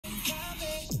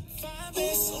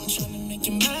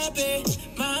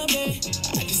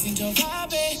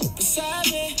vibe, beside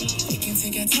me. We can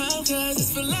take our time, cause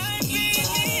it's for life, baby.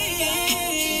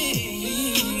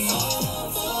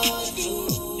 All for you.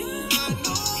 I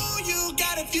know you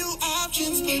got a few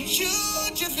options, but you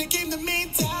just became the main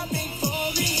topic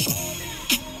for me.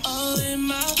 All in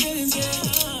my feelings,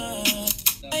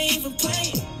 yeah. I ain't even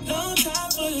play, no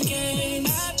time for the games.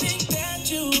 I think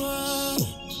that you are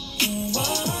the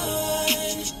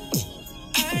one.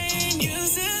 I ain't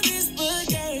used to this, but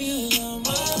girl, you the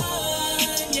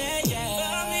one. Yeah,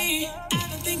 yeah. For me, I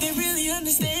don't think they really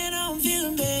understand how I'm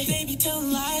feeling, babe. They be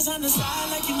telling lies on the side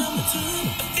like you're number two.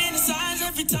 I fantasize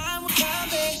every time we're fine,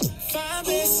 babe.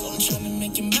 So I'm trying to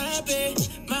make you my babe,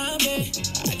 my babe.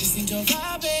 I just need your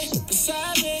vibe, babe,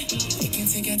 beside me. We can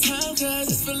take our time, cause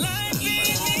it's for life,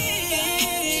 baby.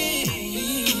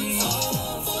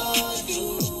 All for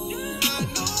you. I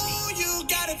know you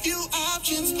got a few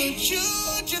options, but you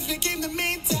just became the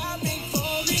main topic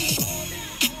for me.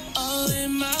 All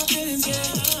in my feelings, yeah.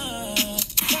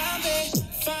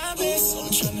 Fine, babe. So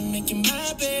I'm trying to make you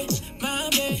my babe, my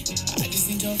babe. I just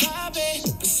need your vibe, babe,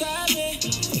 beside me.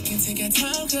 We can take our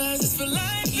time, cause it's for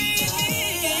life, baby.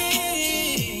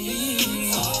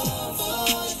 All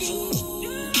for you.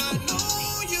 I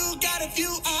know you got a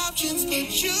few options,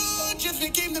 but you just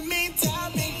became the main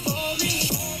topic for me.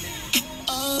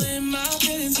 All in my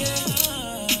feelings, yeah.